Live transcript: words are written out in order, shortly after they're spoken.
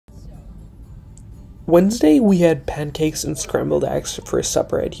Wednesday, we had pancakes and scrambled eggs for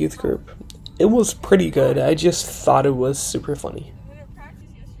supper at youth group. It was pretty good. I just thought it was super funny.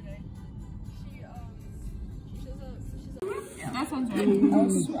 That sounds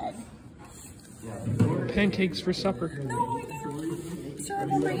really Pancakes for supper. Oh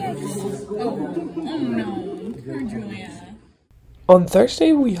no, poor Julia. On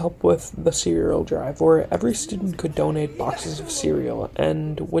Thursday, we helped with the cereal drive, where every student could donate boxes of cereal,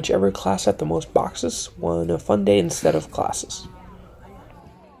 and whichever class had the most boxes won a fun day instead of classes.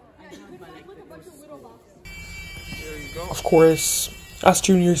 Of course, us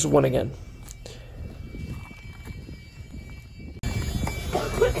juniors won again.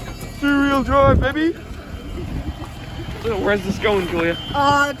 Cereal drive, baby! Where's this going, Julia?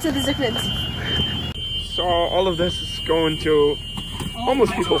 To the Zickmans. So all of this is going to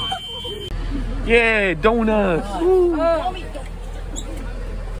homeless people. Yeah, donuts!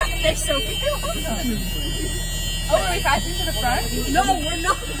 They're so cute. Oh, are we passing to the front? No, we're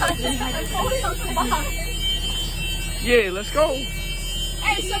not. I'm holding on the box. Yeah, let's go!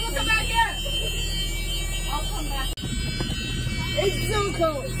 Hey, someone come back here. I'll come back. It's so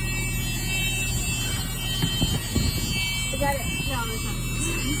cold. Is that it? No, it's not.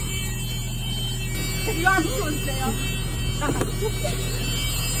 Your arm's so stale. I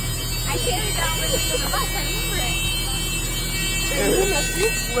carried that with me on the bus. I remember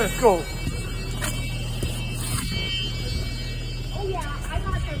it. Let's go! Oh yeah, I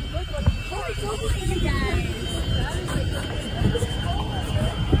got that good one. Oh, it's over here, guys.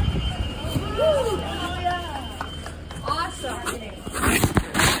 Oh yeah. Awesome.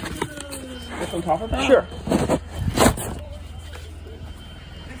 What's on top of that? Sure.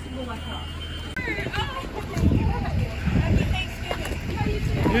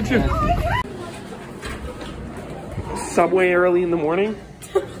 You too. Subway early in the morning.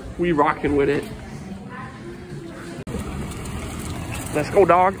 We rocking with it. Let's go,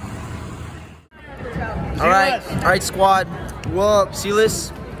 dog. All right, squad. Whoa,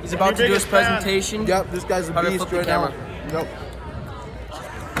 Silas, he's about to do his presentation. Yep, this guy's a beast right now. Yep.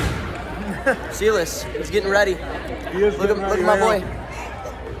 Silas, he's getting ready. Look at my boy.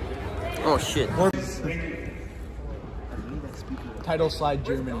 Oh shit. Title slide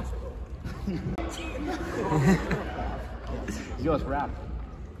German. Yo, it's rap.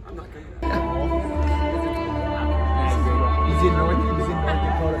 He's in North Dakota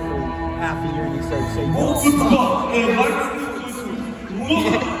for half a year and he started saying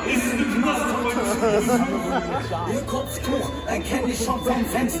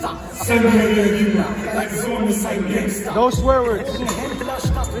no swear words.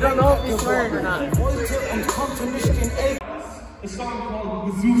 We don't know if he's swearing or not. A song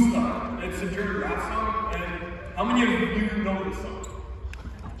called Butzbach. It's a German rap song, and how many of you know this song?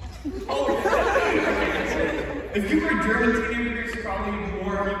 Oh, if you were German teenagers, probably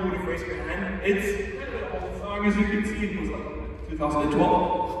more of you would have raised your hand. It's kind of an old song, as you can see, it was like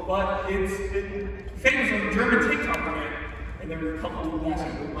 2012, but it's been famous on German TikTok, right? And there were a couple of last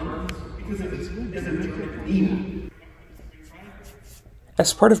months because it's a German meme.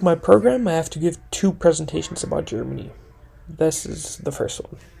 As part of my program, I have to give 2 presentations about Germany. This is the first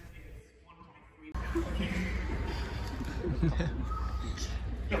one.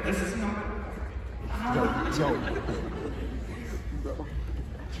 Yo, this is not...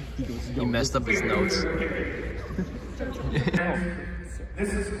 He messed up his notes.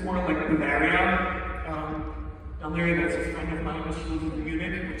 This is more like Bavaria. Bavaria, that's a friend of mine, she lives in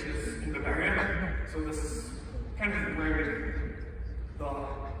Munich, which is in Bavaria. So this is kind of where the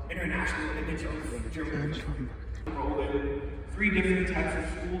international image of Germany rolled in 3 different types of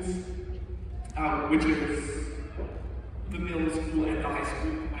schools, which is the middle school and the high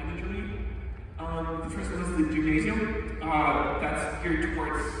school combined in Germany. The first one is the gymnasium. That's geared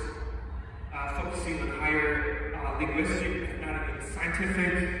towards focusing on higher linguistic, mathematical, and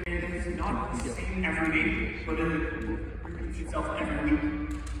scientific. It's not the same every day, but it repeats itself every week.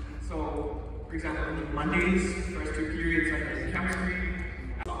 So, for example, on Mondays, first 2 periods are in chemistry.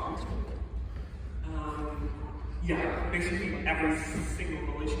 Yeah, basically every single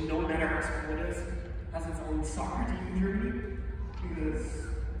village, no matter how small it is, has its own soccer team in Germany because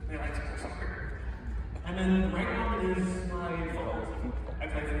they like to play soccer. And then right now is my football team. I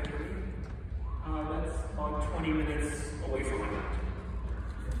play for Germany. That's about 20 minutes away from my house.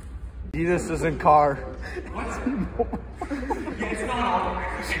 Jesus is in car. What? Yeah, it's not all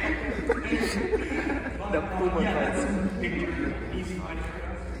the Puma. Yeah, that's big Germany. Easy money for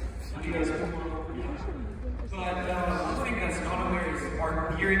us. Because but one thing that's not aware is our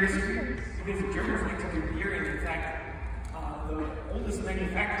beer industry, because the Germans like to do beer, and in fact, the oldest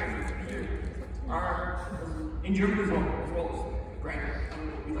manufacturer of beer are in German as well as bread.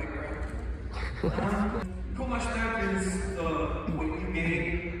 We like bread. Kohlmaschback is what you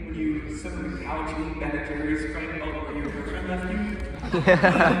gain when you sit on the couch and eat Ben and Jerry's crying about where your boyfriend left you.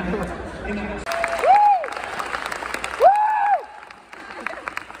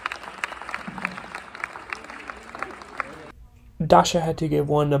 Dasha had to give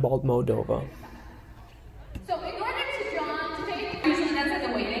one about Moldova. So in order to take usually does in the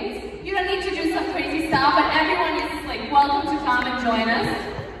weightings, you don't need to do some crazy stuff, but everyone is like welcome to come and join us.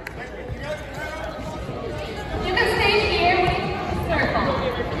 You can stay here with circle.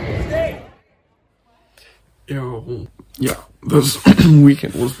 Yeah, this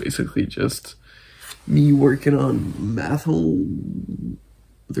weekend was basically just me working on math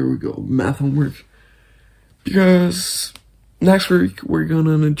homework. Because next week we're going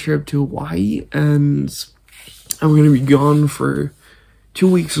on a trip to Hawaii, and I'm going to be gone for 2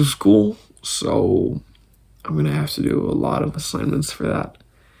 weeks of school, so I'm going to have to do a lot of assignments for that.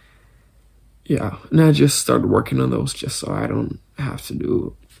 Yeah, and I just started working on those just so I don't have to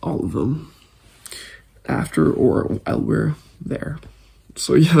do all of them after or while we're there.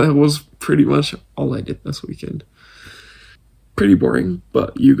 So yeah, that was pretty much all I did this weekend. Pretty boring,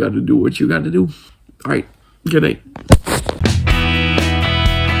 but you gotta do what you gotta do. Alright, good night.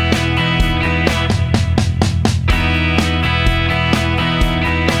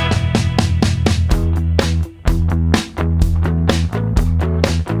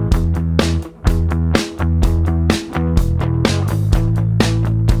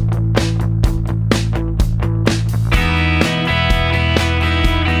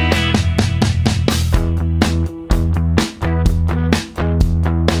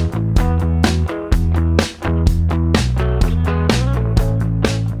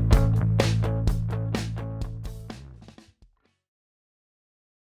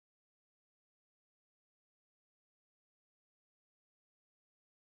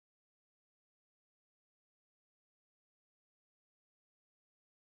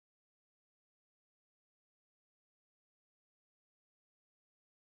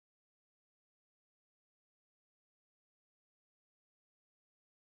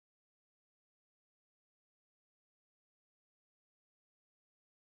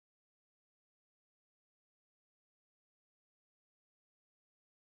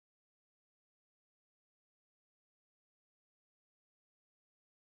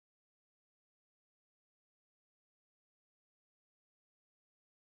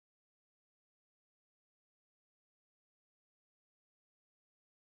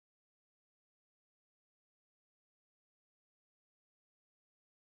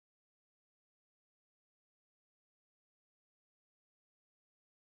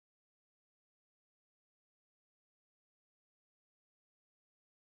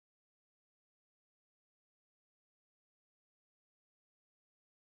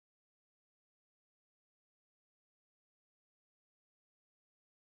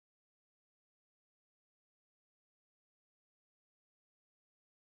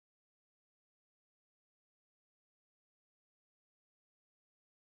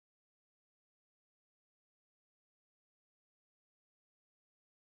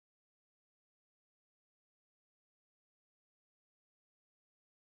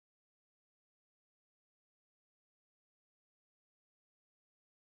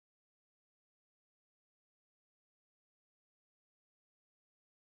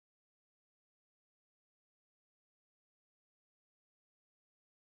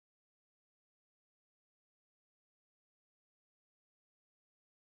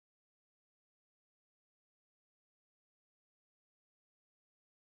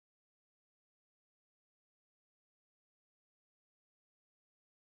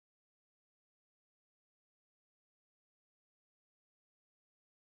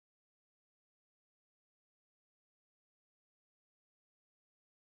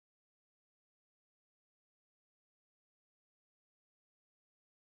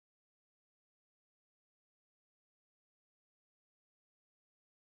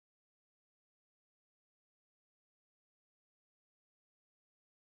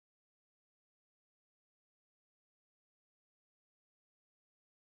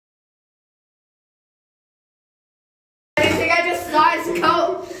 Saw his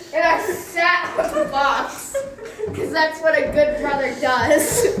coat and I sat on the box because that's what a good brother does.